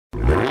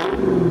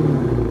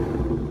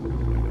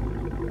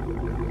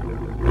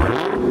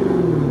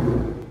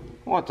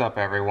What's up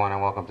everyone,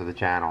 and welcome to the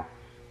channel.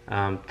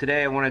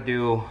 Today I want to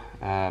do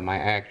my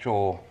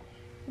actual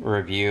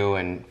review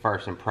and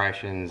first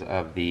impressions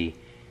of the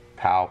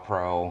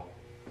PowPro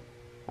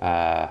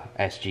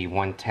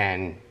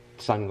SG110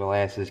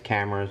 sunglasses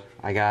cameras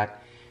I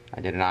got. I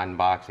did an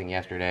unboxing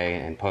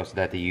yesterday and posted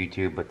that to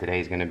YouTube, but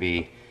today's going to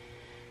be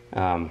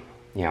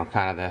you know,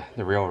 kind of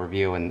the real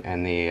review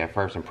and the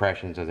first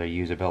impressions of their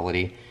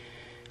usability.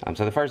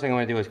 So the first thing I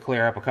want to do is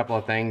clear up a couple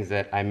of things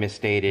that I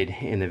misstated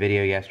in the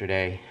video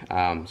yesterday.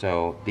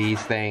 So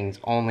these things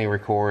only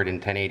record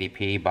in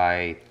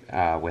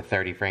 1080p with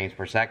 30 frames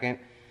per second.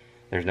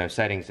 There's no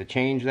settings to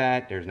change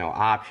that. There's no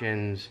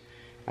options.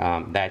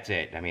 That's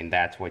it. I mean,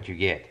 that's what you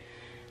get.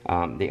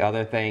 The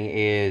other thing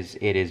is,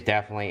 it is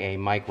definitely a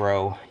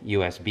micro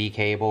USB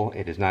cable.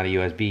 It is not a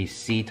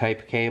USB-C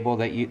type cable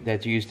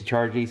that's used to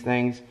charge these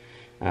things.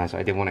 So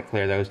I did want to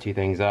clear those two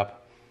things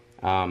up.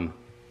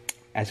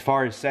 As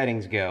far as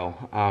settings go,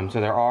 so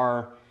there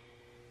are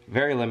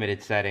very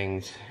limited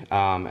settings,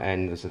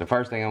 and so the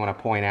first thing I want to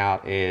point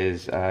out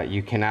is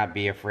you cannot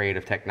be afraid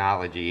of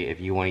technology if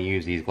you want to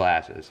use these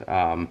glasses.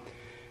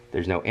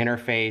 There's no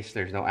interface,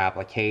 there's no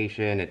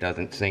application, it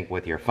doesn't sync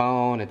with your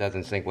phone, it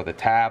doesn't sync with a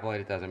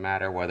tablet, it doesn't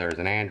matter whether it's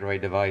an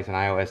Android device, an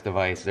iOS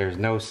device, there's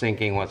no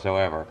syncing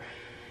whatsoever.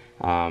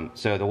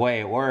 So the way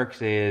it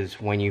works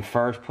is when you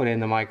first put in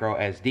the micro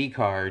SD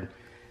card,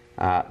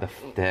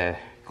 the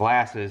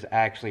glasses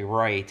actually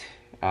write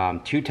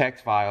two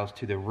text files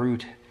to the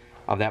root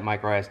of that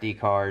micro SD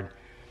card,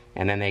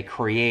 and then they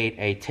create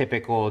a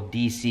typical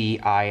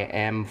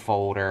DCIM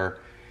folder,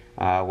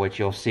 which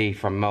you'll see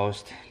from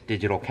most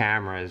digital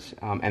cameras,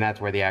 and that's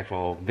where the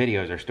actual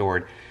videos are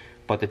stored.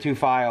 But the two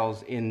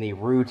files in the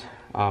root,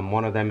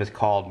 one of them is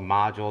called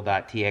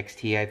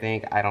module.txt, I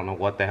think. I don't know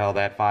what the hell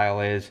that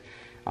file is.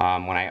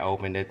 When I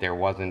opened it, there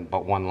wasn't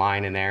but one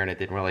line in there, and it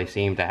didn't really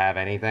seem to have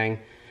anything.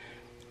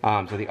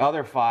 So the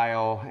other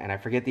file, and I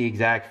forget the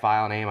exact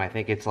file name, I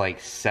think it's like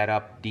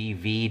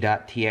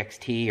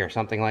setupdv.txt or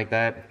something like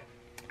that.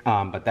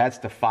 But that's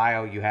the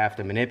file you have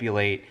to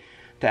manipulate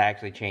to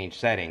actually change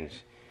settings.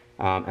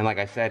 And like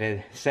I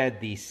said,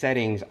 the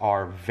settings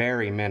are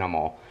very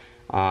minimal.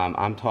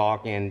 I'm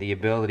talking the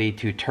ability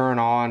to turn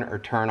on or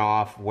turn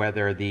off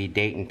whether the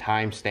date and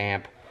time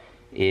stamp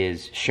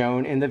is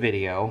shown in the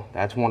video.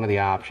 That's one of the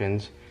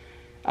options.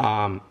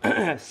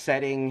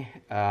 Setting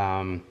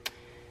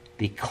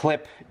the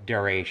clip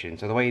duration.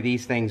 So the way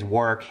these things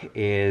work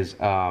is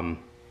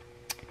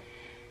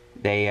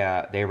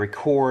they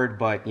record,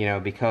 but you know,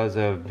 because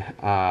of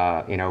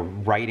you know,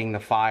 writing the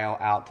file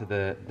out to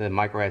the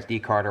micro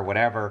SD card or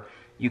whatever,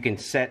 you can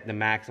set the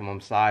maximum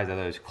size of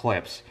those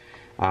clips.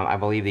 I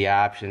believe the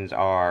options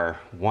are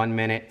 1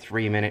 minute,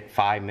 3 minutes,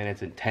 5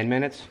 minutes, and 10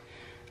 minutes.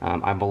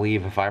 I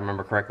believe, if I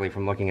remember correctly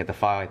from looking at the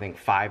file, I think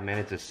 5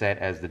 minutes is set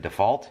as the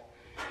default.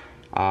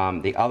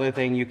 The other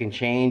thing you can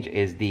change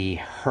is the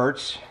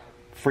hertz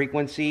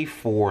frequency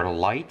for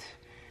light.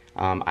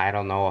 I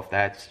don't know if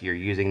that's, you're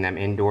using them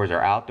indoors or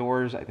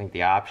outdoors. I think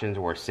the options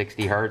were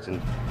 60 hertz,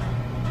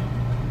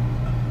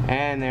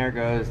 and there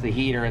goes the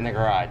heater in the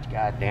garage.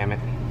 God damn it.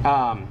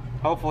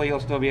 Hopefully you'll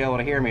still be able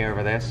to hear me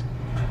over this,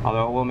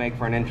 although it will make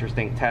for an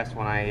interesting test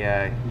when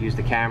I use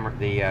the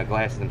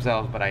glasses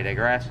themselves, but I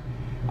digress.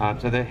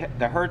 So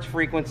the hertz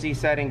frequency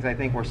settings, I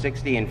think, were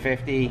 60 and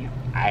 50.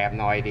 I have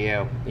no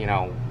idea, you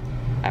know,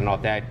 I don't know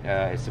if that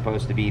is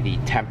supposed to be the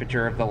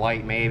temperature of the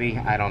light, maybe.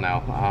 I don't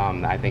know.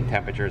 I think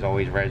temperature is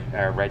always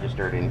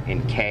registered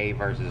in K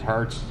versus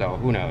hertz, so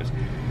who knows.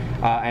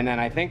 And then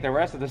I think the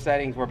rest of the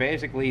settings were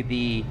basically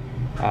the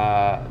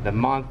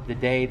month, the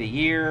day, the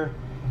year,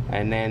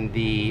 and then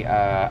the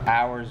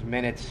hours,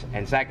 minutes,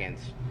 and seconds.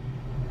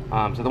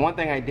 So the one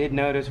thing I did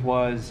notice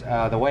was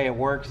the way it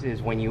works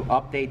is when you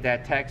update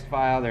that text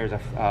file, there's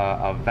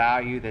a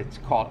value that's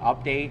called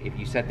update. If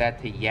you set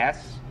that to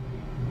yes,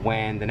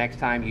 when the next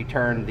time you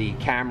turn the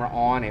camera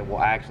on, it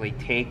will actually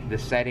take the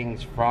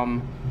settings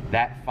from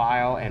that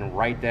file and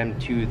write them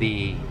to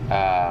the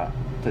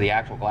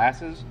actual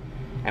glasses.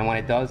 And when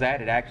it does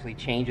that, it actually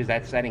changes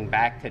that setting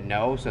back to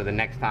no, so the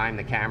next time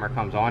the camera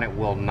comes on, it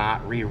will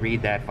not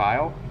reread that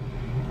file.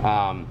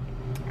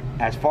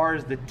 As far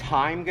as the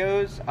time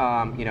goes,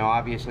 you know,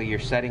 obviously you're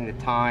setting the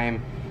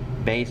time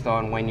based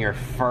on when you're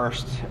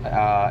first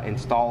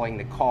installing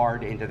the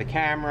card into the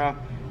camera.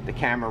 The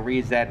camera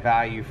reads that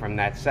value from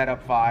that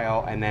setup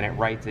file, and then it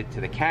writes it to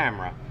the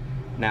camera.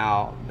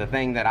 Now, the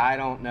thing that I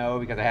don't know,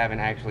 because I haven't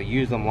actually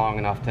used them long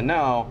enough to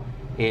know,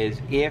 is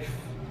if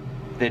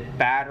the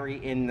battery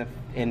in the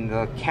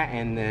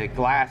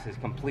glasses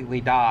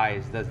completely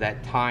dies, does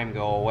that time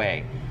go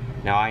away?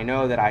 Now, I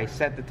know that I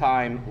set the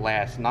time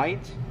last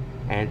night,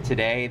 and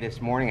today,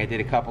 this morning, I did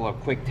a couple of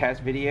quick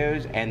test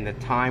videos, and the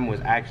time was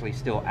actually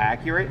still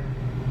accurate,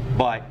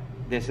 but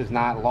this has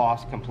not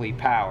lost complete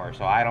power.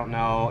 So I don't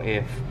know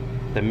if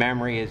the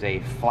memory is a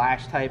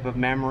flash type of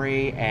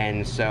memory,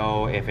 and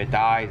so if it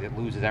dies, it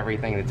loses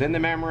everything that's in the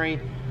memory,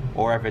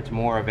 or if it's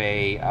more of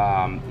a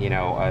you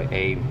know,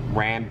 a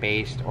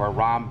RAM-based or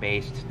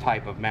ROM-based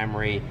type of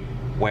memory,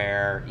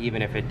 where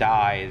even if it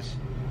dies,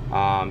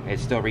 it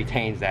still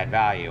retains that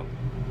value.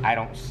 I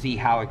don't see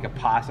how it could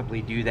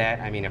possibly do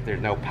that. I mean, if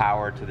there's no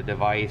power to the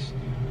device,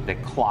 the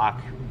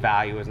clock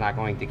value is not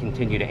going to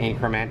continue to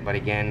increment. But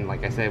again,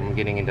 like I said, I'm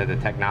getting into the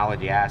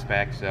technology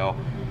aspect, so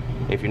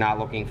if you're not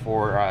looking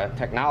for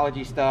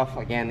technology stuff,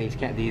 again, this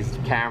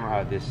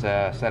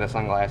set of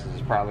sunglasses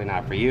is probably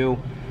not for you.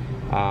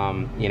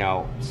 You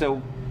know,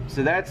 so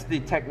that's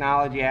the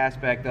technology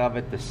aspect of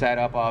it, the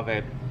setup of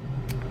it.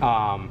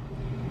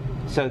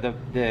 So the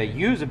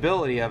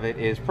usability of it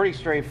is pretty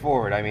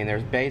straightforward. I mean,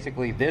 there's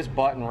basically this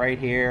button right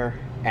here,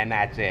 and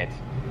that's it.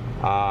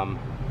 I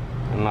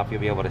don't know if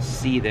you'll be able to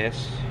see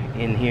this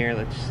in here.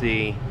 Let's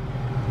see.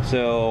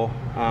 So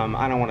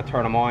I don't want to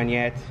turn them on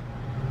yet,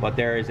 but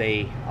there is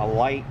a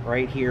light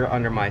right here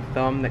under my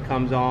thumb that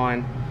comes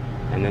on,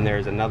 and then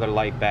there's another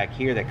light back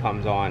here that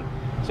comes on.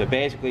 So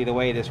basically the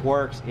way this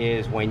works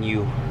is when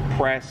you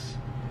press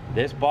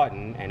this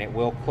button, and it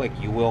will click,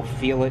 you will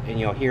feel it and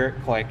you'll hear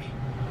it click.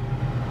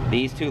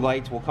 These two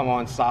lights will come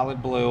on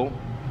solid blue.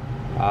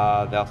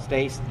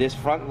 This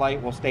front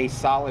light will stay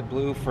solid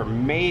blue for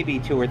maybe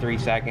 2 or 3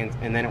 seconds,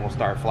 and then it will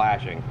start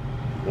flashing.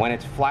 When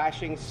it's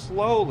flashing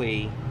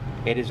slowly,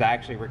 it is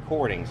actually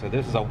recording. So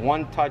this is a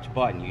one-touch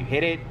button. You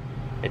hit it,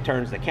 it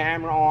turns the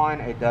camera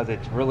on, it does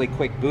its really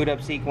quick boot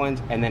up sequence,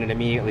 and then it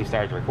immediately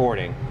starts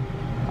recording.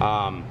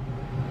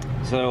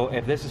 So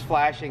if this is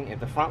flashing, if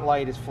the front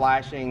light is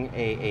flashing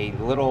a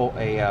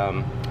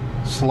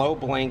slow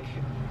blink,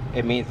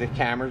 it means the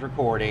camera's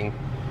recording.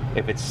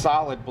 If it's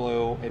solid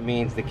blue, it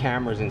means the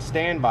camera's in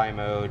standby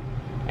mode.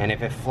 And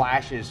if it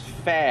flashes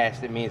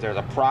fast, it means there's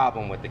a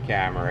problem with the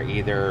camera.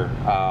 Either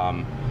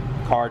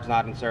card's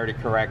not inserted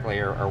correctly,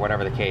 or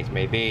whatever the case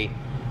may be.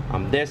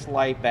 This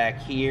light back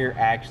here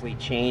actually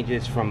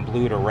changes from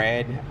blue to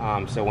red.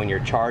 So when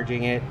you're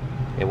charging it,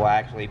 it will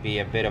actually be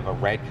a bit of a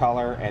red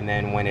color. And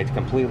then when it's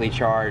completely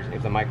charged,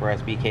 if the micro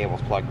SD cable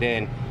is plugged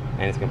in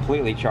and it's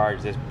completely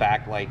charged, this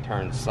backlight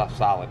turns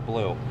solid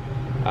blue.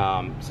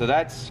 So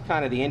that's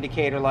kind of the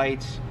indicator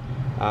lights.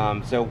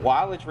 So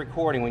while it's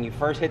recording, when you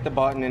first hit the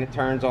button and it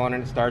turns on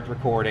and it starts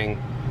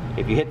recording,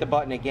 if you hit the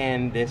button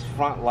again, this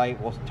front light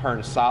will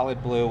turn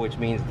solid blue, which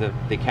means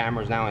the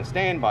camera is now in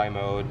standby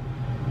mode.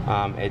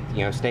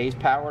 It stays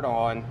powered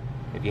on.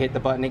 If you hit the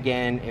button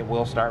again, it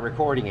will start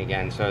recording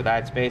again. So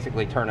that's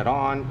basically turn it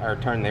on, or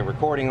turn the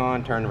recording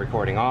on, turn the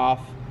recording off.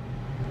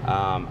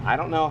 I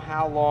don't know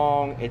how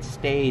long it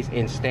stays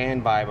in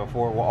standby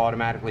before it will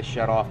automatically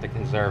shut off to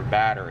conserve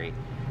battery.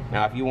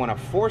 Now, if you want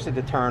to force it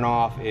to turn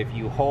off, if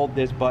you hold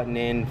this button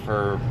in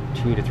for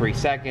 2 to 3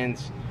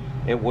 seconds,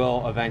 it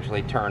will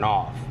eventually turn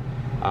off.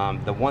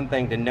 The one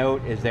thing to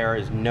note is there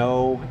is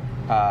no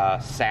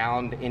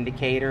sound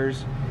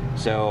indicators.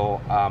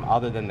 So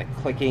other than the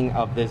clicking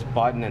of this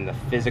button and the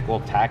physical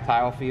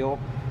tactile feel,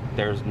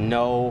 there's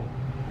no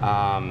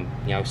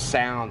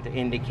sound to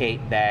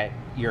indicate that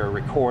you're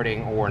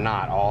recording or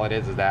not. All it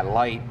is that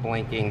light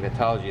blinking that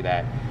tells you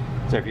that.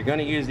 So if you're going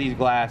to use these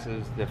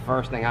glasses, the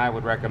first thing I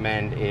would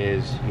recommend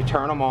is you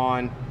turn them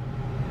on,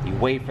 you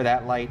wait for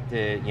that light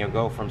to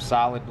go from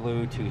solid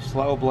blue to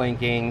slow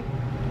blinking,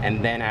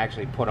 and then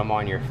actually put them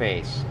on your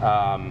face.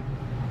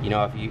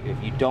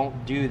 If you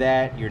don't do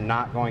that, you're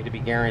not going to be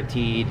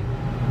guaranteed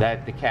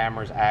that the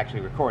camera's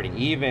actually recording,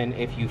 even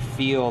if you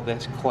feel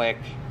this click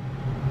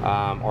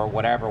or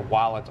whatever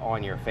while it's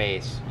on your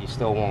face. You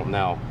still won't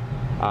know.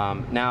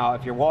 Now,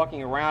 if you're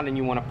walking around and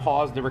you want to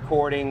pause the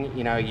recording,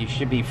 you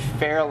should be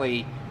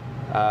fairly,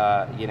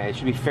 it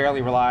should be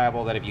fairly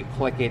reliable that if you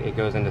click it, it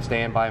goes into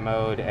standby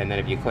mode, and then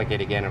if you click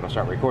it again, it'll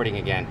start recording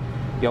again.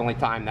 The only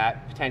time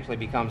that potentially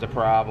becomes a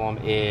problem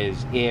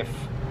is if,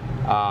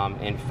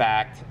 in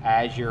fact,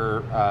 as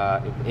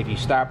if you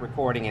stop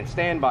recording in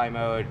standby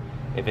mode,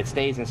 if it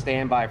stays in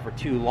standby for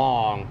too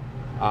long,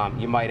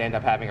 you might end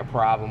up having a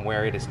problem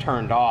where it is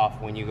turned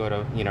off when you go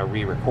to,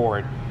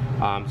 re-record.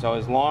 So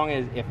as long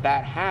as, if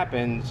that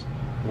happens,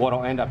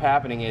 what'll end up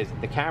happening is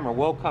the camera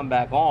will come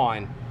back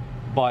on,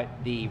 but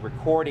the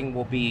recording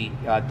will be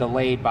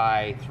delayed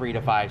by 3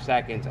 to 5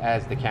 seconds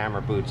as the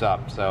camera boots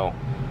up. So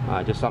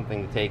just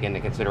something to take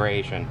into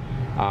consideration.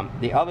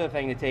 The other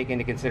thing to take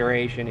into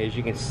consideration is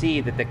you can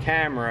see that the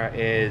camera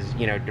is,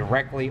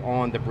 directly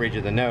on the bridge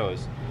of the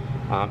nose.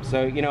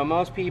 So,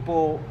 most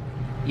people,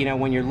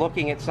 when you're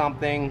looking at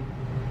something,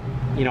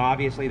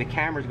 obviously the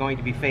camera is going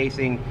to be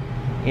facing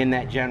in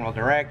that general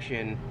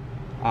direction.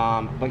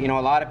 But,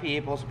 a lot of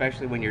people,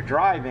 especially when you're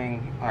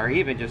driving, or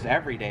even just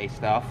everyday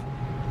stuff,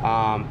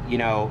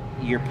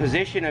 your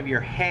position of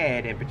your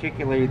head, and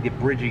particularly the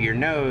bridge of your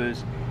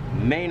nose,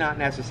 may not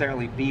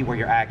necessarily be where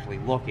you're actually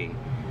looking.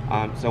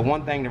 So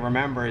one thing to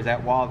remember is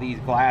that while these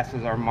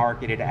glasses are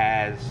marketed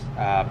as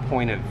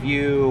point of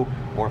view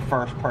or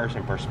first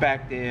person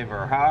perspective,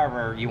 or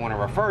however you want to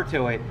refer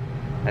to it,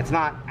 that's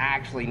not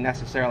actually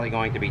necessarily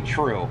going to be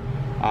true.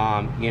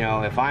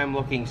 If I'm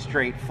looking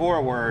straight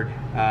forward,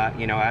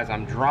 as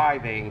I'm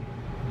driving,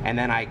 and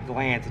then I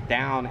glance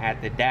down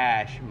at the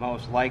dash,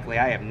 most likely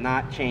I have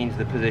not changed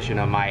the position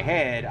of my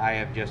head, I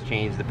have just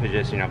changed the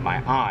position of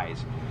my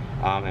eyes.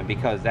 And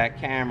because that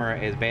camera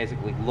is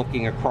basically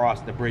looking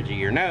across the bridge of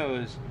your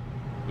nose,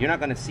 you're not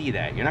going to see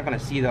that. You're not going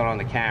to see that on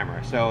the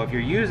camera. So if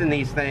you're using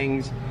these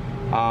things,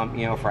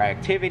 you know, for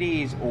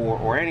activities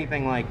or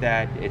anything like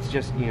that, it's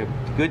just, you know,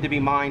 good to be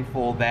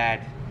mindful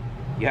that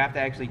you have to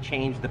actually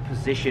change the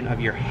position of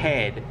your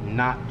head,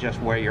 not just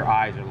where your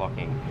eyes are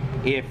looking,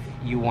 if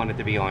you want it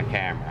to be on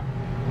camera.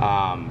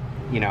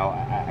 You know,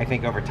 I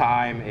think over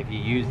time, if you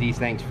use these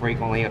things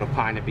frequently, it'll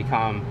kind of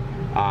become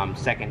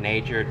second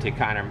nature to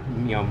kind of,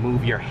 you know,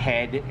 move your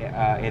head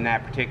in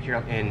that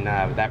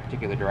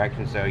particular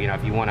direction. So, you know,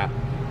 if you want to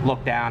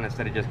look down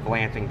instead of just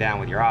glancing down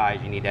with your eyes,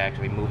 you need to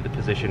actually move the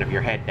position of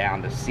your head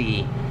down to see,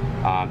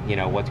 you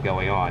know, what's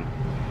going on.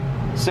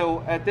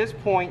 So at this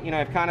point, you know,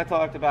 I've kind of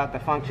talked about the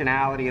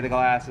functionality of the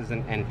glasses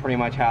and pretty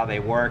much how they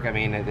work. I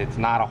mean, it's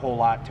not a whole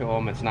lot to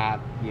them. It's not,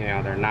 you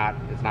know,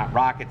 it's not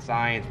rocket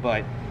science,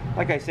 but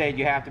like I said,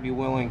 you have to be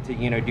willing to,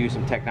 you know, do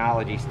some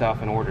technology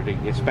stuff in order to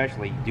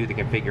especially do the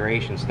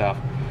configuration stuff.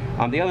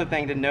 The other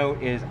thing to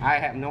note is I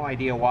have no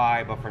idea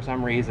why, but for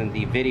some reason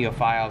the video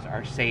files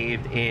are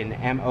saved in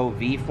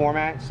MOV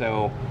format,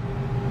 so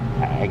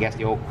I guess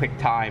the old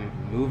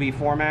QuickTime movie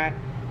format.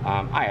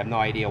 I have no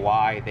idea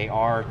why. They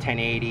are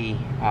 1080, you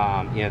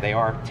know, they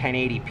are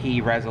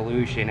 1080p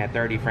resolution at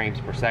 30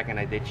 frames per second.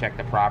 I did check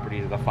the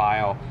properties of the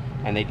file,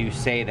 and they do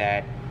say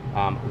that.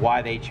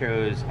 Why they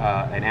chose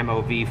an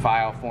MOV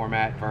file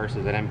format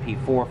versus an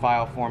MP4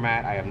 file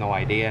format, I have no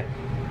idea.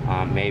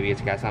 Maybe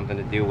it's got something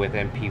to do with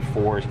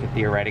MP4s could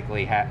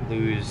theoretically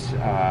lose,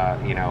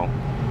 you know,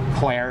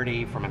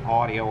 clarity from an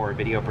audio or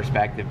video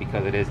perspective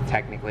because it is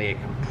technically a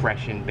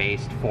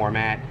compression-based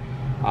format.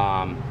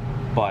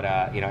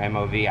 But you know,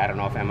 MOV, I don't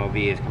know if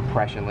MOV is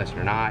compressionless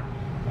or not.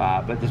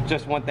 But there's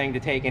just one thing to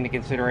take into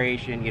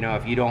consideration. You know,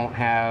 if you don't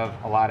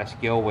have a lot of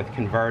skill with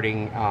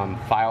converting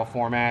file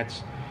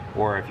formats,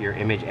 or if your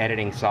image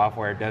editing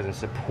software doesn't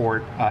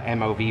support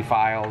MOV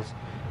files,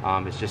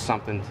 it's just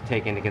something to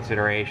take into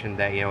consideration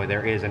that, you know,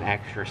 there is an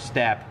extra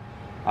step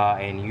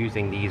in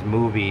using these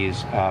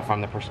movies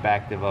from the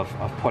perspective of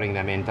putting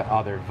them into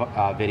other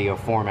video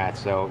formats.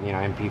 So, you know,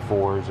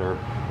 MP4s or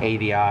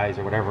AVIs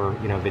or whatever,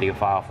 you know, video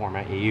file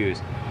format you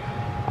use.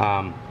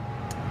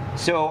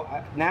 So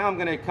now I'm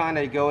going to kind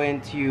of go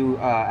into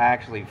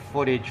actually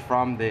footage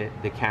from the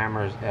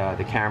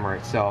camera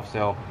itself.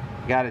 So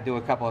got to do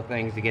a couple of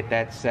things to get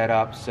that set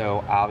up,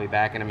 so I'll be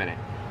back in a minute.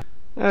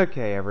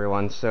 Okay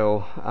everyone,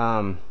 so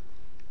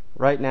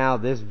right now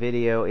this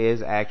video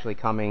is actually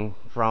coming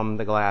from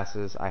the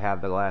glasses. I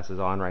have the glasses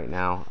on right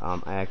now.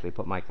 I actually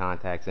put my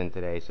contacts in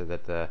today so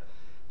that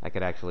I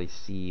could actually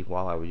see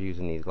while I was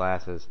using these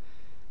glasses.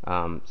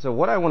 So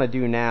what I want to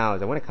do now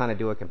is I want to kind of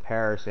do a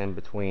comparison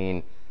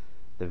between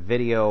the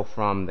video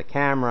from the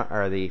camera,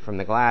 or from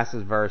the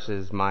glasses,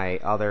 versus my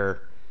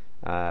other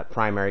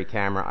primary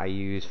camera I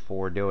use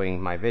for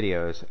doing my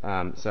videos.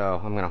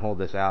 So I'm going to hold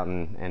this out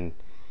and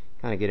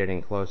kind of get it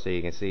in close so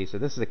you can see. So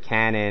this is a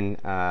Canon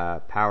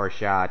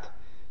PowerShot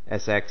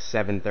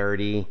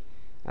SX730,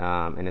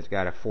 and it's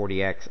got a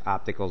 40x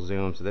optical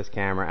zoom. So this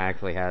camera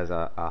actually has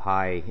a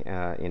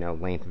high you know,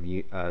 length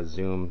of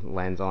zoom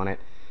lens on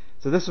it.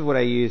 So this is what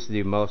I use to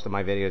do most of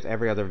my videos.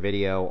 Every other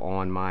video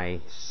on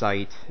my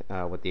site,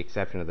 with the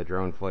exception of the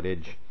drone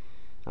footage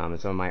and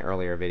some of my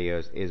earlier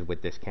videos, is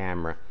with this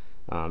camera.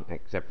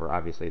 Except for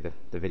obviously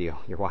the video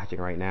you're watching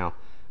right now.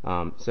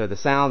 So the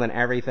sound and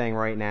everything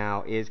right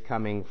now is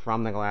coming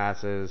from the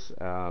glasses.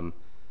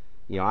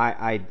 You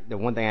know, the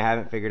one thing I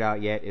haven't figured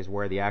out yet is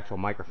where the actual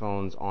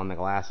microphones on the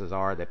glasses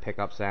are that pick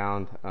up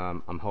sound.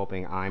 I'm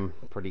hoping I'm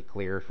pretty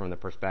clear from the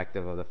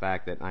perspective of the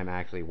fact that I'm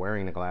actually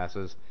wearing the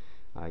glasses.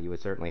 You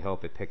would certainly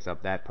hope it picks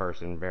up that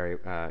person very,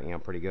 you know,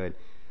 pretty good.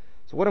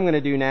 So what I'm going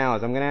to do now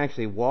is I'm going to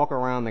actually walk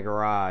around the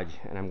garage,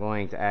 and I'm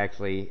going to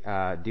actually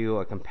do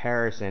a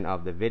comparison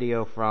of the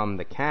video from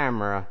the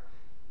camera,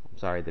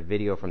 the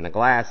video from the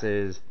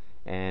glasses,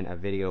 and a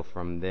video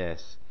from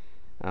this.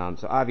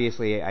 So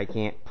obviously I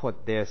can't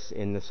put this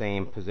in the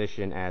same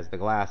position as the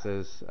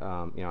glasses.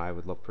 You know, I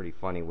would look pretty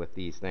funny with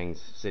these things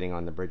sitting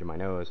on the bridge of my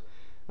nose.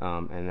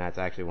 And that's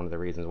actually one of the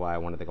reasons why I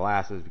wanted the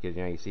glasses, because,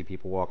 you know, you see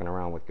people walking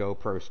around with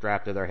GoPro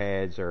strapped to their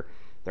heads, or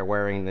they're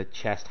wearing the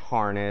chest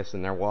harness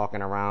and they're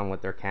walking around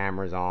with their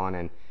cameras on.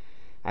 And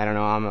I don't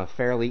know, I'm a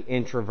fairly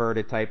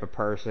introverted type of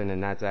person,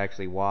 and that's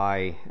actually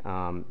why,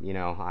 you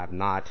know,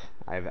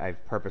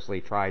 I've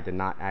purposely tried to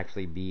not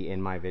actually be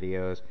in my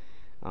videos.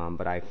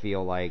 But I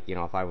feel like, you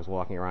know, if I was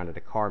walking around at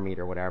a car meet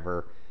or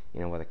whatever, you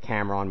know, with a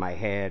camera on my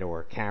head or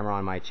a camera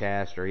on my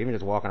chest, or even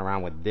just walking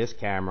around with this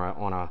camera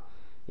on a,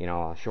 you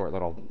know, a short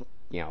little,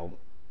 you know,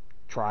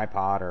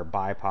 tripod or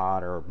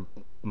bipod or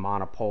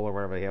monopole or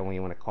whatever the hell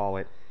you want to call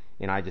it,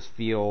 you know, I just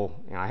feel,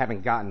 you know, I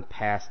haven't gotten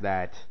past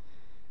that,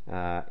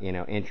 you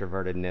know,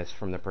 introvertedness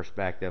from the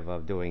perspective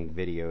of doing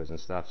videos and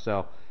stuff.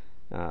 So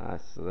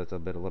that's a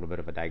little bit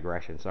of a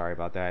digression. Sorry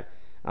about that.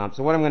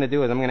 So what I'm going to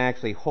do is I'm going to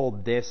actually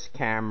hold this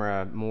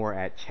camera more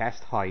at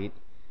chest height,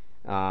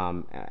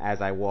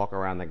 as I walk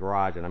around the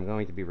garage, and I'm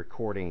going to be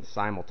recording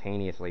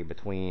simultaneously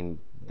between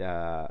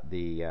the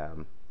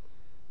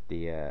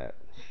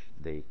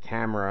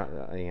camera,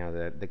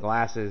 the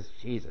glasses,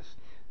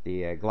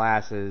 the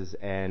glasses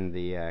and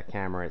the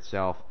camera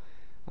itself.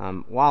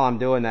 While I'm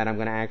doing that, I'm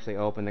going to actually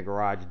open the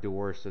garage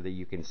door so that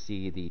you can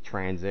see the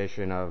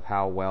transition of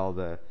how well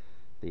the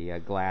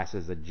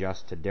glasses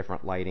adjust to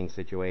different lighting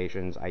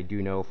situations. I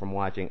do know from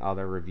watching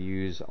other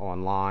reviews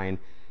online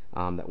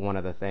that one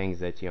of the things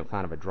that's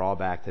kind of a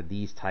drawback to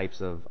these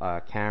types of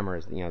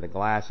cameras, the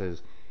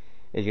glasses,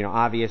 is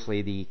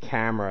obviously the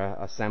camera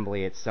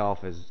assembly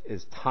itself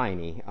is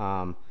tiny.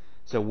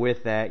 So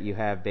with that, you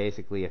have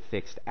basically a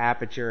fixed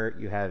aperture,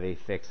 you have a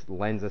fixed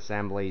lens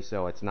assembly,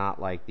 so it's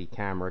not like the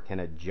camera can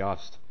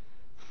adjust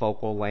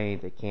focal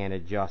length, it can't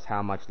adjust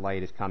how much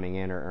light is coming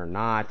in or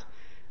not.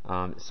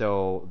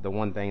 So the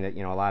one thing that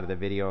a lot of the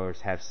videos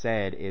have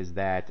said is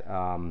that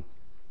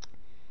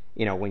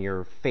when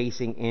you're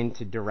facing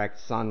into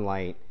direct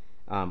sunlight,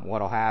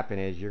 what'll happen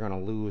is you're going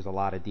to lose a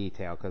lot of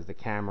detail because the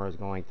camera is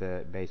going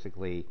to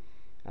basically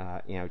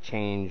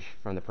change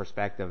from the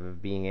perspective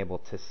of being able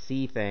to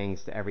see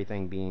things to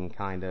everything being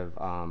kind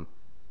of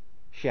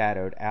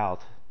shadowed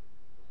out.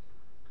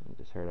 I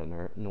just heard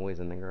a noise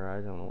in the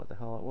garage. I don't know what the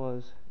hell it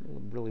was.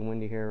 It's really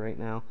windy here right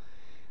now.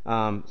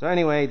 So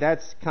anyway,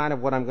 that's kind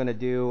of what I'm going to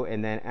do,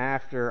 and then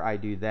after I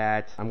do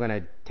that, I'm going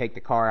to take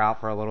the car out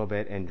for a little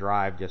bit and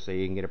drive just so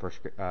you can get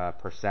a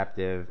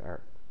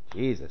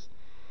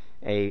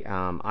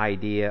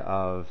idea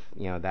of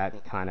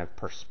that kind of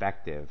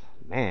perspective.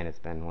 Man, it's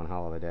been one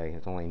hell of a day.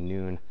 It's only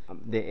noon.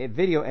 The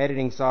video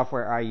editing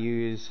software I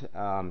use,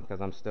 because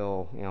I'm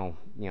still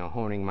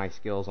honing my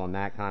skills on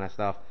that kind of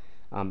stuff.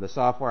 The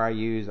software I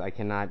use, I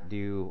cannot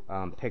do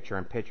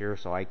picture-in-picture,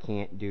 so I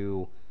can't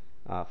do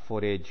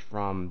footage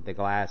from the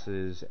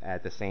glasses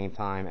at the same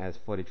time as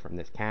footage from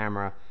this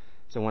camera.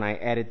 So when I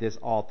edit this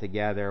all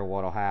together,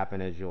 what will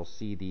happen is you'll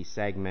see the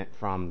segment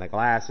from the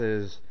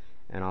glasses,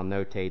 and I'll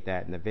notate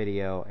that in the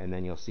video, and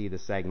then you'll see the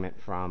segment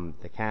from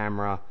the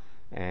camera,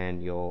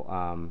 and you'll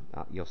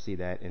see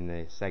that in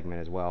the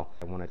segment as well.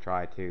 I want to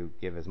try to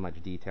give as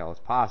much detail as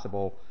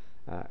possible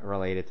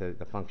related to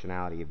the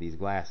functionality of these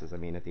glasses. I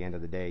mean, at the end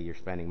of the day, you're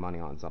spending money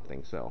on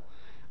something. So,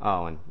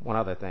 oh, and one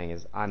other thing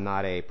is I'm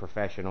not a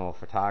professional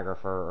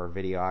photographer or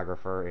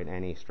videographer in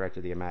any stretch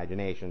of the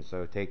imagination,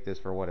 so take this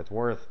for what it's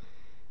worth.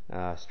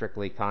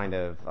 Strictly kind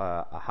of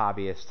a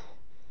hobbyist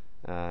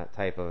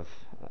type of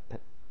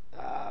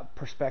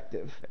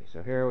perspective. Okay,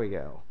 so here we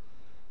go.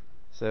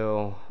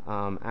 So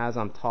as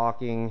I'm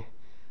talking,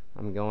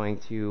 I'm going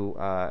to,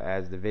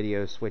 as the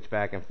videos switch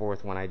back and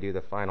forth when I do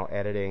the final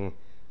editing,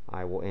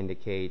 I will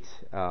indicate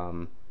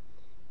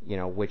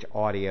which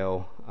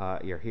audio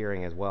you're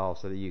hearing as well,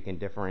 so that you can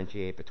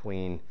differentiate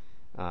between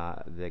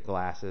the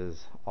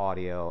glasses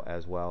audio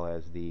as well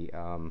as the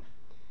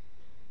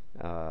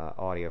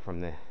audio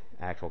from the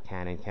actual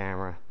Canon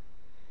camera.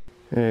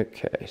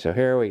 Okay, so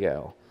here we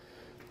go.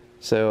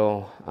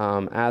 So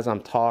as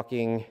I'm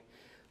talking,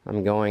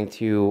 I'm going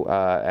to,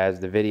 as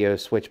the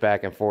videos switch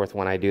back and forth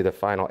when I do the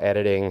final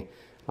editing,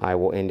 I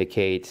will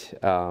indicate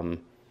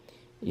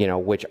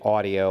which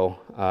audio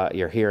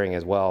you're hearing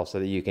as well, so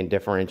that you can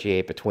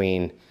differentiate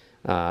between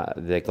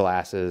the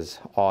glasses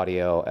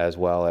audio as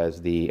well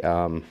as the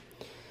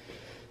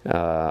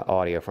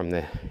audio from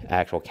the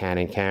actual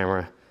Canon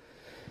camera.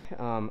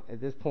 At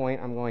this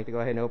point, I'm going to go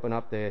ahead and open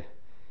up the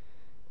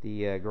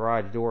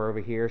garage door over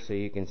here so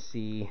you can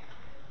see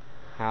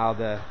how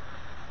the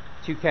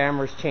two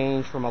cameras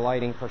change from a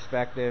lighting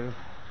perspective.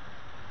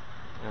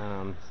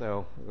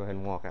 So I'll go ahead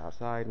and walk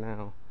outside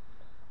now.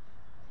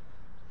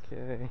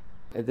 Okay.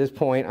 At this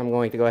point, I'm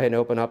going to go ahead and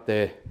open up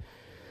the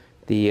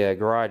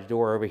garage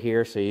door over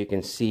here so you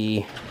can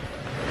see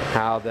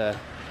how the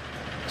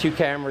two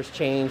cameras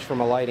change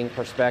from a lighting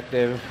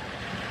perspective.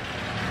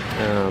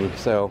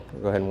 So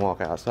I'll go ahead and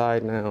walk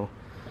outside now.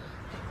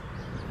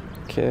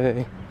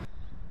 Okay.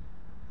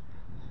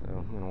 So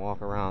I'm going to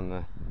walk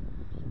around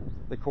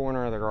the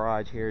corner of the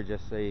garage here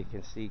just so you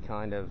can see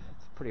kind of,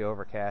 it's pretty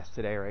overcast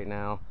today right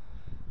now.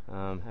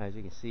 As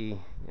you can see,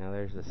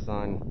 there's the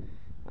sun.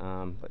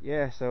 But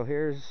yeah, so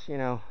here's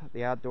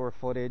the outdoor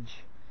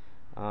footage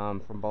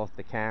from both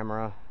the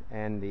camera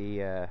and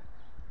the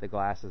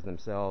glasses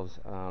themselves.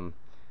 So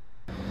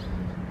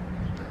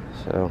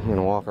I'm going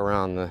to walk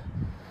around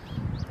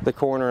the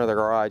corner of the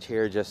garage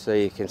here just so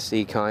you can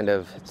see kind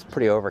of, it's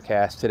pretty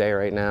overcast today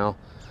right now.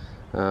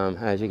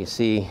 As you can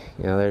see,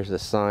 there's the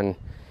sun.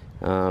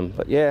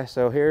 But yeah,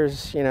 so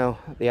here's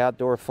the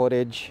outdoor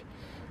footage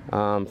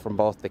from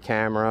both the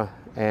camera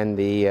and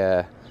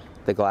the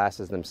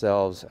glasses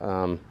themselves.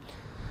 So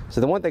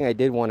the one thing I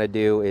did want to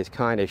do is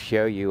kind of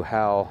show you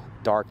how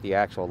dark the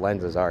actual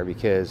lenses are,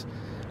 because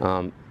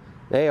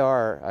they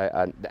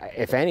are,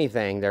 if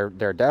anything,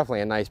 they're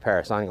definitely a nice pair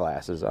of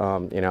sunglasses.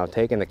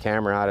 Taking the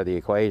camera out of the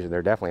equation,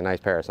 they're definitely a nice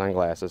pair of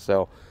sunglasses.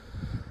 So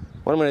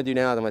what I'm going to do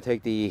now is I'm going to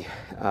take the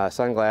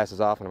sunglasses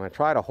off, and I'm going to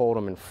try to hold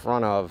them in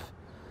front of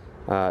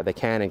the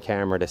Canon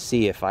camera to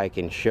see if I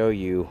can show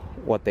you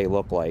what they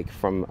look like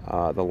from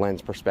the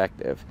lens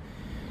perspective.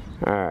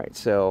 Alright,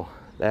 so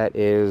that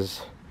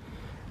is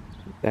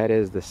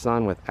the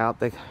sun without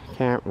the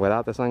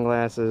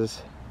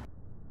sunglasses.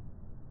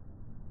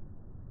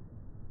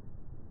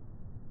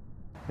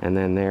 And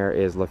then there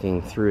is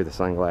looking through the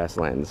sunglass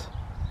lens.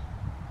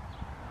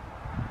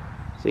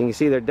 So you can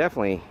see they're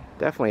definitely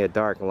a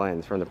dark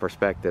lens from the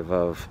perspective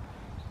of,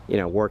 you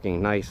know,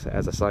 working nice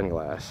as a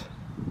sunglass.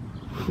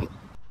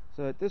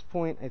 So at this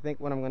point, I think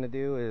what I'm going to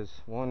do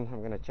is, one, I'm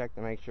going to check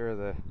to make sure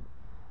the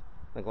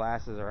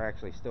glasses are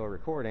actually still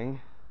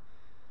recording.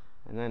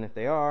 And then if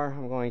they are,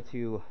 I'm going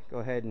to go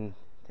ahead and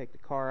take the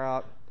car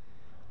out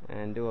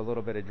and do a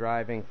little bit of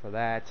driving for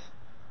that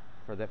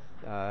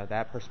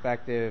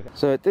perspective.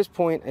 So at this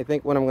point, I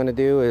think what I'm going to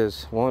do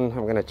is, one,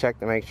 I'm going to check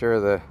to make sure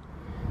the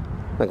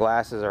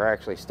glasses are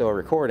actually still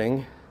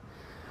recording.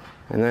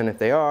 And then if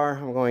they are,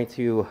 I'm going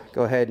to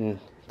go ahead and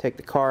take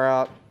the car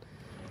out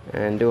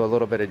and do a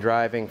little bit of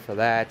driving for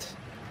that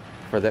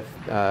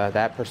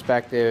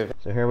perspective.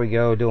 So here we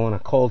go, doing a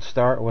cold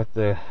start with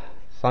the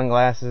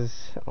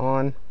sunglasses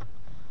on.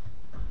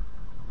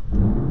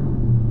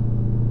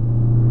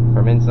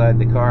 From inside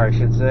the car, I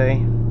should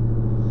say.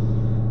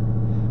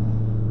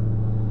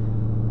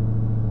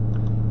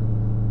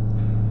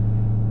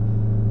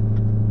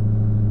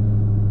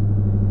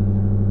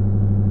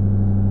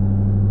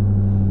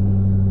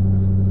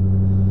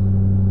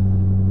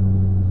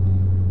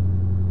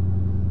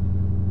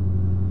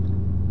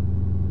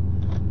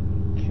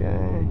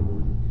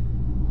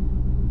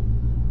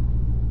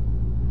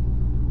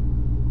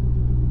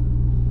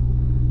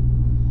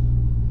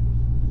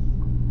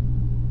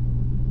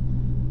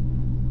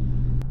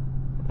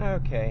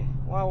 Okay,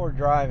 while we're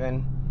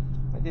driving,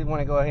 I did want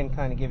to go ahead and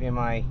kind of give you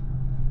my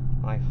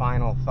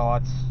final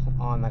thoughts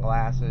on the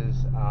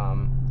glasses.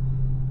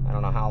 I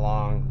don't know how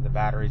long the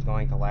battery's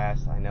going to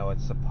last. I know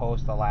it's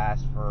supposed to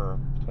last for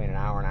between an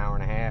hour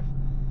and a half,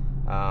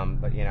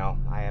 but you know,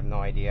 I have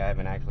no idea. I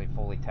haven't actually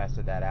fully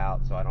tested that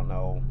out, so I don't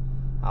know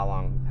how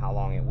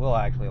long it will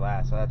actually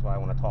last. So that's why I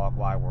want to talk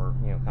while we're,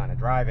 you know, kind of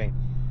driving.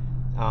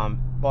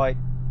 But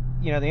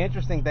you know, the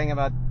interesting thing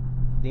about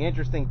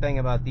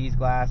these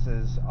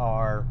glasses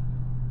are,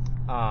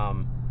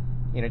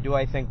 you know, do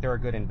I think they're a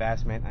good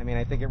investment? I mean,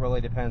 I think it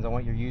really depends on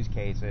what your use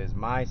case is.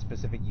 My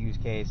specific use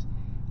case,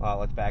 well,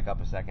 let's back up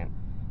a second.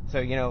 So,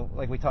 you know,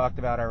 like we talked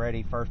about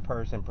already, first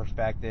person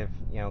perspective,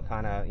 you know,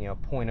 kind of, you know,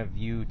 point of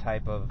view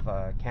type of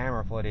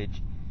camera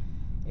footage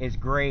is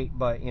great,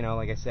 but, you know,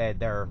 like I said,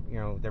 they're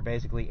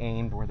basically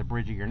aimed where the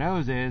bridge of your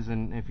nose is,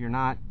 and if you're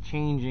not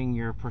changing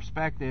your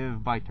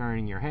perspective by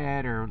turning your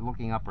head or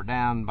looking up or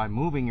down by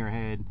moving your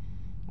head,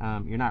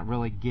 you're not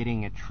really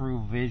getting a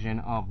true vision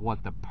of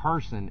what the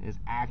person is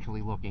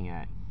actually looking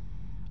at.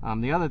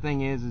 The other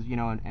thing is, you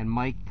know, and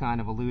Mike kind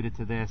of alluded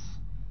to this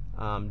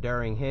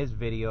during his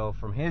video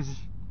from his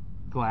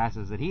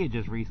glasses that he had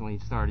just recently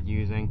started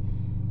using,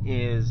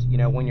 is, you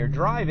know, when you're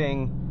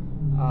driving,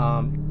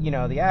 you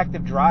know, the act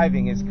of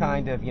driving is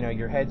kind of, you know,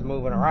 your head's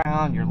moving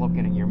around, you're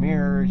looking at your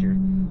mirrors, you're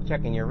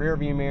checking your rear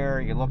view mirror,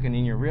 you're looking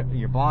in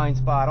your blind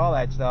spot, all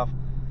that stuff.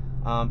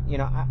 You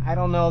know, I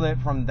don't know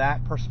that from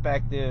that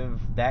perspective,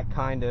 that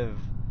kind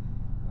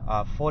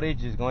of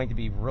footage is going to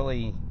be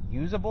really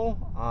usable.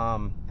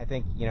 I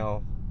think, you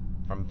know,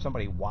 from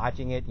somebody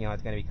watching it, you know,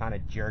 it's going to be kind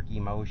of jerky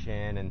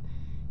motion and,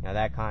 you know,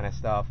 that kind of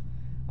stuff.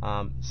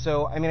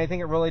 So, I mean, I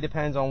think it really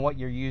depends on what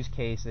your use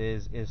case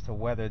is as to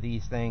whether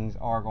these things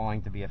are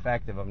going to be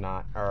effective or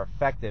not.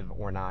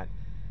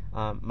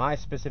 My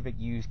specific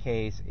use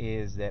case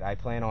is that I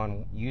plan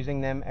on using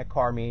them at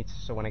car meets.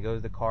 So when I go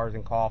to the cars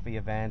and coffee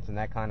events and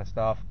that kind of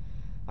stuff,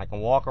 I can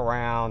walk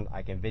around,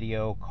 I can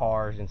video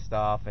cars and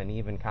stuff, and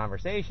even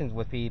conversations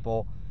with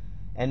people,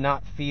 and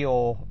not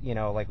feel, you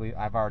know, like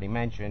I've already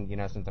mentioned, you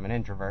know, since I'm an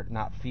introvert,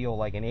 not feel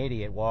like an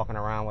idiot walking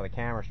around with a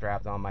camera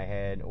strapped on my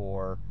head,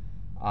 or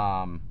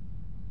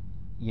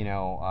you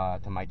know,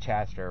 to my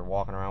chest, or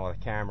walking around with a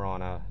camera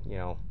on a, you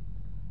know,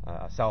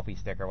 a selfie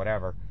stick or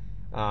whatever.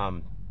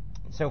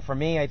 So for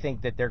me, I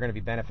think that they're going to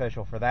be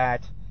beneficial for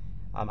that.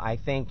 I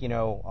think, you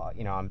know,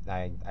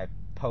 I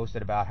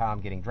posted about how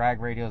I'm getting drag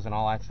radios and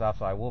all that stuff,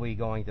 so I will be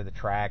going to the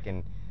track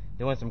and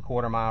doing some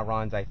quarter-mile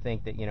runs. I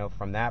think that, you know,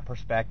 from that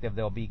perspective,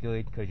 they'll be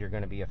good because you're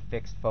going to be a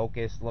fixed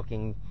focus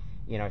looking,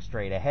 you know,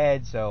 straight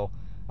ahead. So,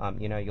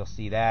 you know, you'll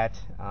see that.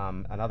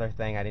 Another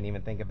thing I didn't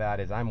even think about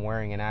is I'm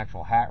wearing an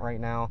actual hat right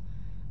now.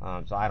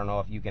 So I don't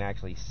know if you can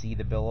actually see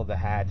the bill of the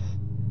hat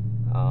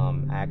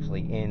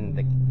actually in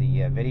the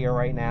video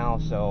right now.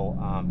 So,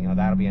 you know,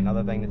 that'll be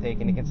another thing to take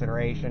into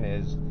consideration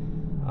is,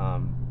 I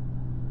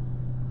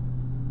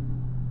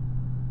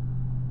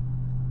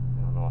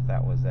don't know if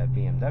that was that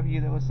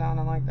BMW that was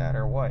sounding like that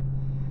or what.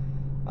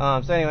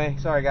 So anyway,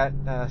 sorry, I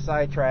got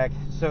sidetracked.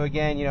 So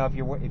again, you know, if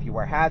you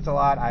wear hats a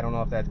lot, I don't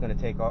know if that's going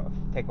to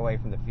take away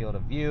from the field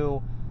of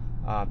view,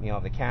 you know,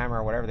 of the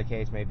camera, whatever the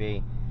case may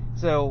be.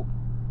 So,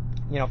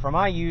 you know, for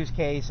my use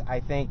case, I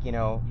think, you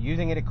know,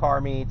 using it at car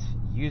meets,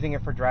 using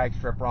it for drag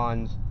strip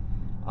runs,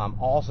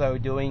 also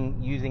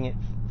using it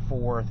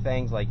for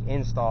things like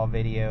install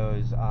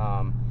videos.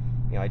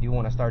 You know, I do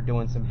want to start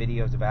doing some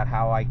videos about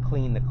how I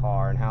clean the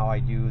car and how I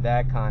do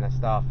that kind of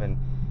stuff. And,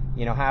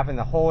 you know, having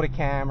to hold a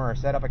camera or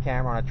set up a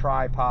camera on a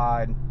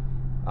tripod,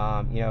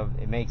 you know,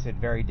 it makes it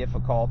very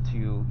difficult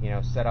to, you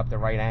know, set up the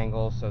right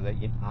angle so that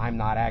I'm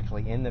not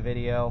actually in the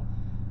video.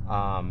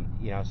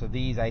 You know, so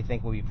these I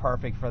think will be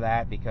perfect for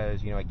that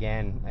because, you know,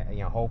 again, you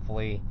know,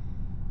 hopefully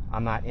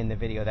I'm not in the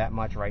video that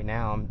much right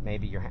now.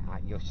 Maybe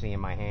you'll see in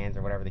my hands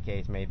or whatever the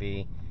case may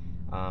be.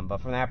 But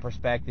from that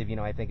perspective, you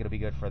know, I think it'll be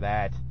good for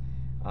that.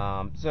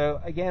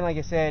 So again, like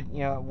I said,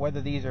 you know,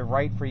 whether these are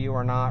right for you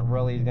or not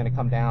really is going to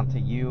come down to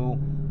you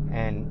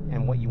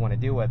and what you want to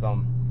do with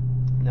them.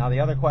 Now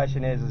the other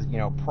question is you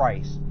know,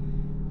 price.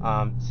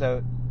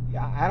 So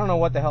I don't know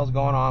what the hell's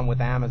going on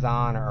with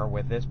Amazon or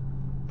with this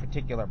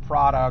particular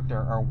product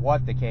or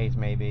what the case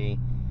may be,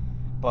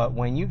 but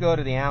when you go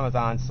to the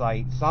Amazon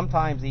site,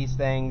 sometimes these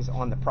things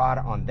on the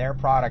product, on their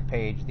product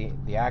page,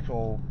 the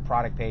actual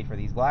product page for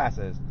these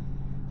glasses,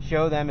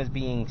 show them as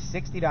being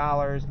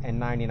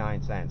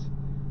 $60.99.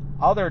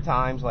 Other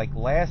times, like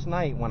last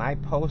night when I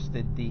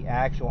posted the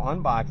actual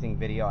unboxing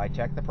video, I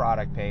checked the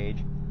product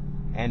page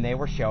and they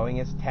were showing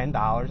us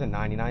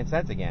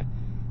 $10.99 again.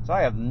 So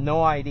I have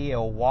no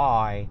idea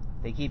why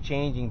they keep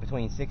changing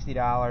between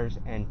 $60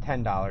 and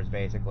 $10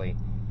 basically.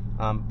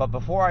 But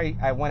before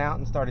I went out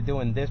and started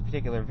doing this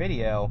particular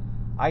video,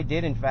 I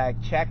did in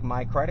fact check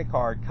my credit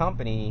card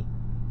company.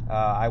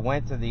 I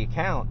went to the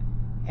account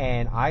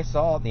and I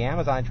saw the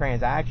Amazon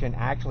transaction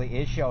actually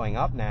is showing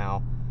up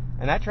now.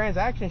 And that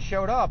transaction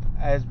showed up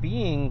as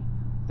being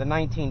the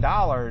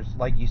 $19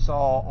 like you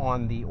saw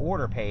on the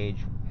order page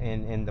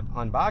in the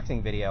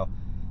unboxing video.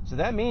 So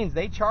that means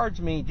they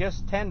charged me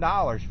just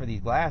 $10 for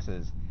these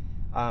glasses.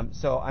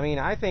 So I mean,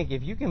 I think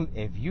if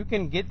you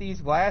can get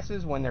these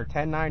glasses when they're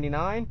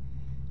 $10.99,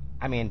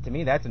 I mean, to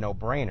me that's a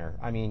no-brainer.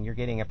 I mean, you're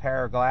getting a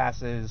pair of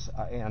glasses,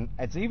 and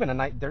it's even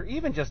they're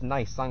even just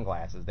nice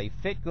sunglasses. They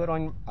fit good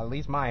on at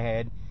least my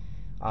head.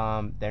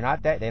 They're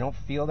not that, they don't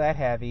feel that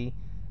heavy.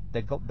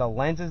 The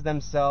lenses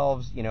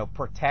themselves, you know,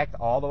 protect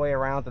all the way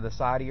around to the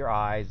side of your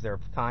eyes. They're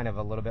kind of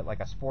a little bit like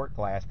a sport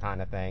glass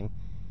kind of thing.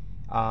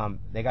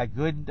 They got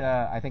good,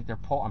 I think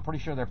I'm pretty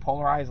sure they're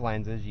polarized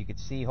lenses. You could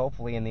see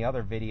hopefully in the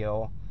other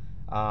video,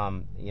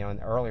 you know, in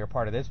the earlier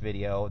part of this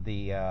video,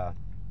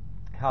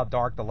 how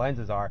dark the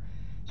lenses are.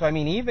 So I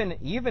mean,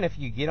 even if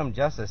you get them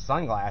just as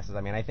sunglasses,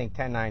 I mean, I think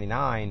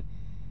 $10.99,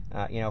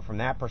 you know, from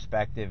that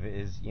perspective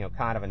is, you know,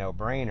 kind of a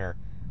no-brainer.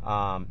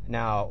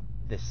 Now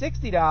the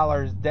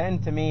 $60, then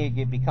to me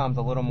it becomes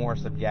a little more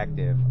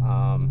subjective.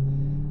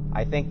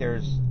 I think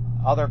there's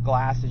other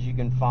glasses you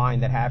can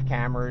find that have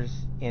cameras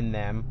in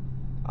them.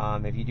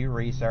 If you do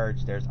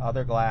research, there's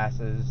other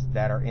glasses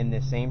that are in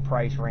the same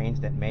price range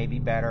that may be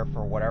better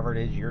for whatever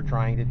it is you're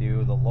trying to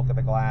do, the look of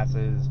the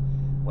glasses,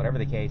 whatever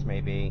the case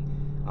may be.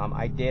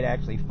 I did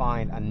actually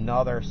find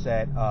another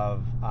set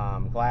of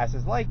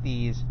glasses like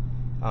these,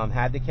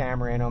 had the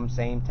camera in them,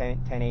 same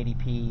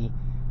 1080p,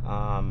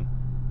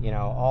 you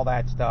know, all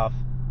that stuff,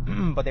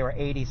 but they were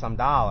 $80-some.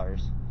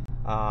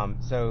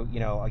 So, you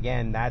know,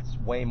 again, that's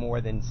way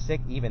more than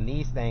even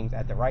these things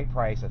at the right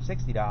price of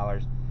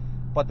 $60.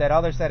 But that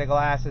other set of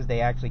glasses,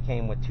 they actually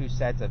came with two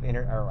sets of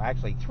or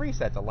actually three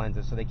sets of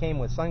lenses. So they came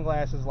with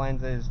sunglasses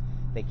lenses,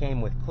 they came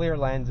with clear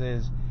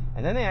lenses,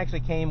 and then they actually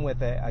came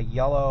with a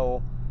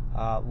yellow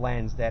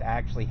lens that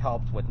actually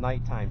helped with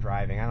nighttime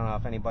driving. I don't know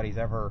if anybody's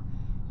ever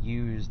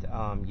used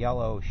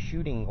yellow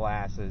shooting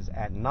glasses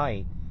at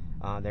night.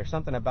 There's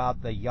something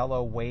about the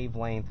yellow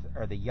wavelength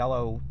or the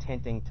yellow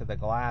tinting to the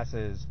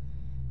glasses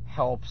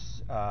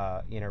helps,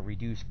 you know,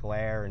 reduce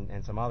glare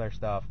and some other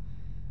stuff.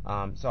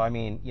 So I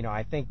mean, you know,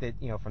 I think that,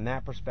 you know, from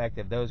that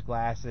perspective, those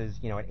glasses,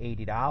 you know, at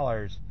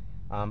 $80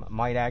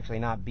 might actually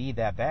not be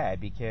that bad,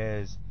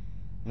 because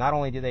not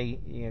only do they,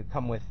 you know,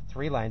 come with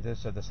three lenses,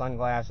 so the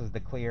sunglasses, the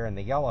clear, and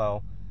the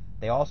yellow,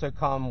 they also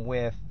come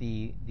with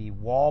the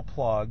wall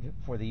plug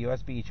for the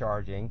USB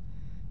charging.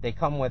 They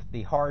come with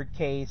the hard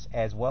case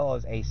as well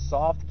as a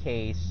soft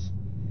case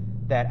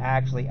that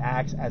actually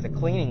acts as a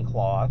cleaning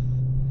cloth.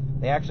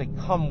 They actually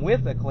come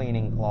with a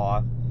cleaning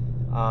cloth.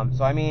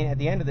 So I mean, at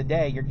the end of the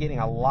day, you're getting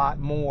a lot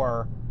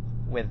more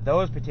with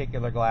those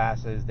particular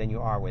glasses than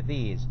you are with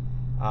these.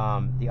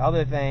 The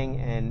other thing,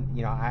 and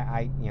you know,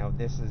 you know,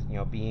 this is, you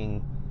know,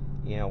 being,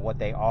 you know, what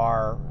they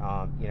are,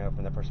 you know,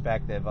 from the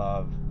perspective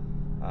of,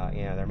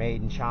 you know, they're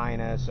made in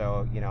China,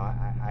 so, you know,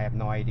 I have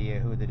no idea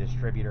who the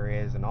distributor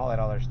is and all that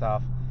other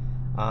stuff.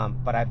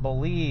 But I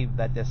believe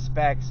that the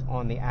specs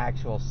on the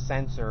actual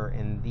sensor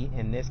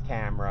in this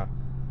camera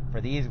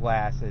for these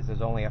glasses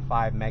is only a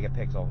 5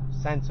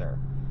 megapixel sensor.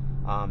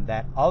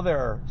 That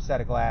other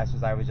set of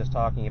glasses I was just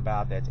talking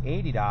about, that's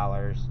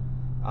 $80,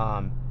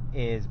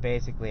 is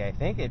basically, I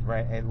think it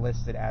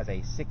listed as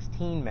a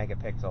 16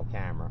 megapixel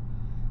camera.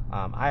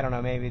 I don't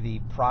know, maybe the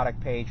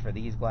product page for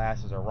these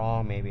glasses are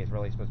wrong. Maybe it's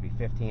really supposed to be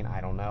 15.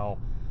 I don't know.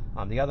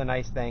 The other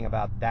nice thing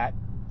about that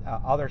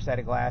other set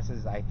of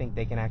glasses, I think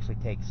they can actually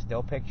take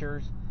still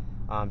pictures.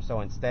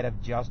 So instead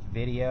of just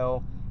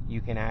video,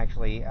 you can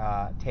actually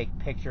take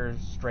pictures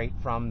straight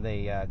from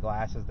the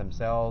glasses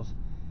themselves.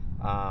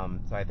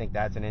 So I think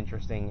that's an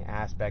interesting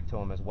aspect to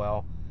them as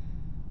well.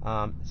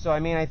 So I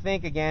mean, I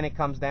think again it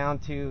comes down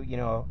to, you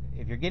know,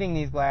 if you're getting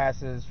these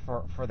glasses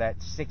for that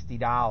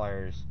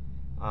 $60,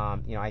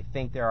 you know, I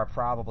think there are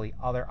probably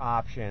other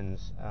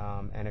options,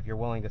 and if you're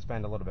willing to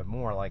spend a little bit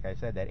more, like I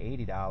said, that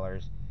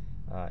 $80,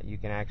 you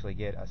can actually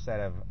get a set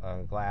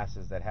of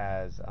glasses that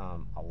has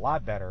a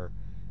lot better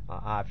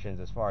options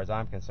as far as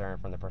I'm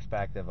concerned, from the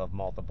perspective of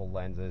multiple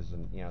lenses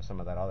and, you know, some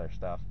of that other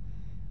stuff.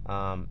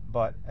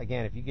 But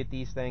again, if you get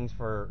these things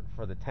for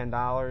the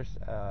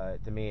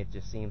 $10, to me it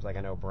just seems like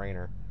a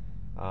no-brainer.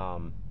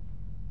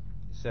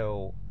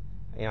 So,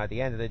 you know, at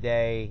the end of the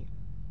day,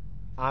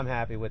 I'm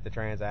happy with the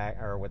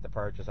with the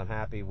purchase. I'm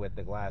happy with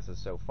the glasses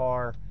so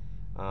far,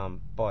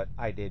 but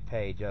I did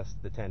pay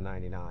just the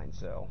 $10.99.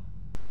 So,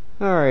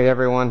 all right,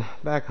 everyone,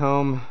 back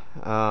home.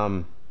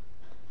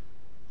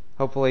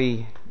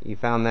 Hopefully you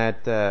found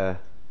that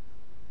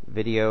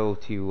video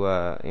to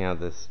you know,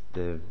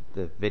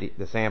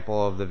 the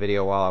sample of the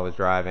video while I was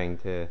driving,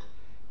 to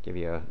give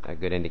you a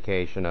good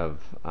indication of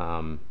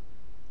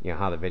you know,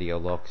 how the video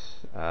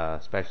looks,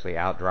 especially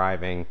out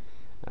driving,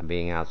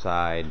 being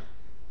outside,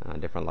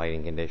 different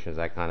lighting conditions,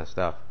 that kind of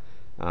stuff.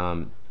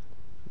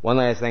 One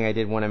last thing I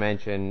did want to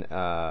mention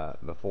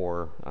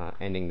before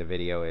ending the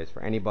video is,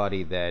 for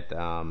anybody that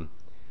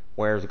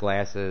wears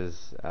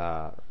glasses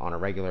on a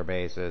regular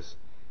basis,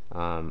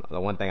 the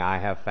one thing I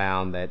have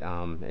found that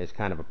is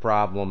kind of a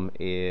problem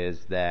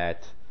is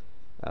that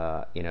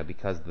you know,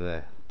 because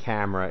the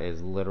camera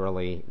is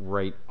literally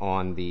right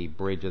on the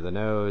bridge of the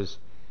nose,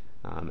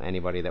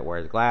 anybody that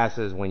wears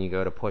glasses, when you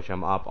go to push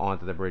them up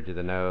onto the bridge of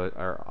the nose,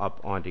 or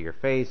up onto your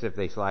face, if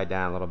they slide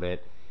down a little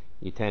bit,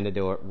 you tend to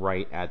do it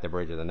right at the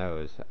bridge of the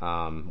nose,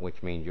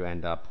 which means you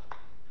end up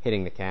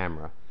hitting the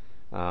camera.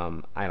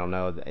 I don't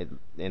know,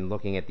 in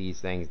looking at these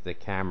things, the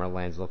camera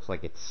lens looks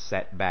like it's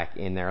set back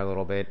in there a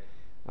little bit,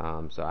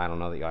 so I don't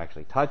know that you'll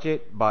actually touch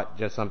it, but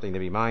just something to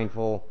be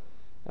mindful.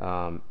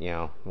 You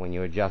know, when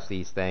you adjust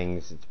these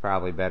things, it's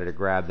probably better to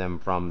grab them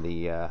from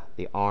the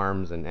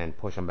arms and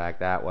push them back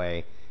that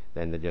way,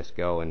 than to just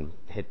go and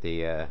hit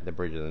the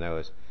bridge of the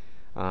nose.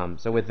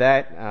 So with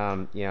that,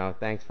 you know,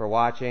 thanks for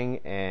watching,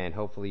 and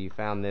hopefully you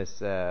found this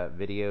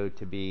video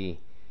to be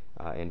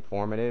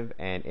informative,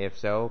 and if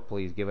so,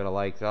 please give it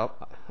a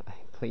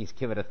please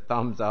give it a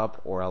thumbs up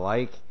or a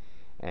like,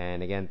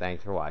 and again,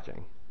 thanks for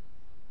watching.